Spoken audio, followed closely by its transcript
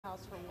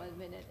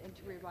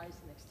to revise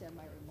and extend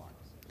my remarks.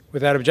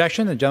 Without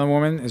objection, the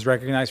gentlewoman is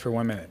recognized for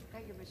 1 minute.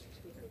 Thank you, Mr.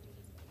 Speaker.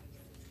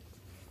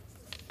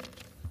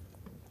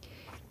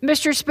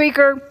 Mr.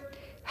 Speaker,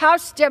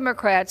 House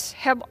Democrats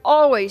have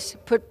always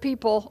put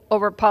people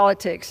over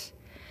politics,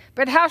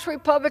 but House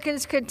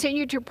Republicans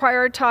continue to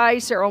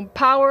prioritize their own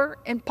power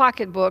and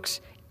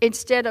pocketbooks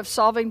instead of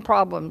solving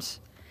problems.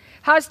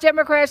 House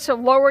Democrats have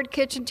lowered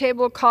kitchen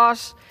table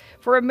costs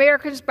for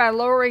Americans by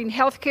lowering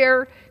health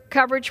care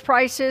coverage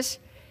prices,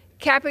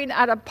 capping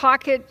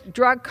out-of-pocket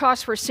drug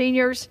costs for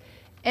seniors,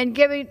 and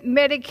giving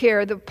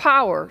Medicare the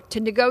power to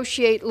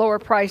negotiate lower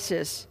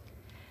prices.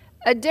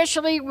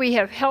 Additionally, we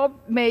have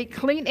helped make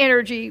clean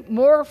energy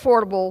more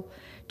affordable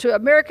to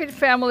American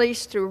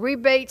families through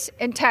rebates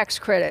and tax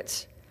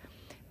credits.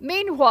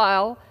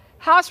 Meanwhile,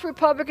 House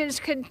Republicans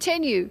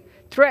continue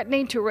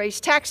threatening to raise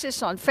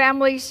taxes on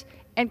families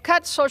and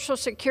cut Social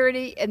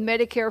Security and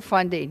Medicare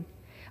funding.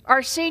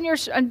 Our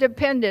seniors are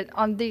dependent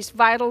on these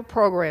vital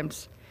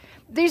programs.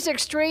 These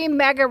extreme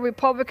MAGA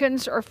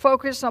Republicans are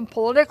focused on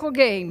political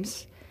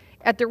games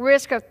at the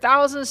risk of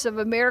thousands of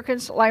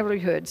Americans'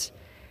 livelihoods.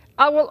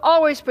 I will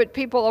always put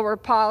people over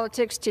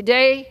politics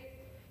today,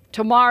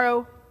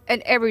 tomorrow,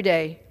 and every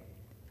day.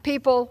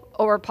 People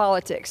over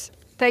politics.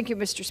 Thank you,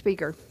 Mr.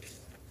 Speaker.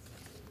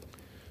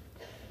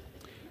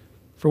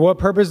 For what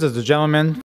purpose does the gentleman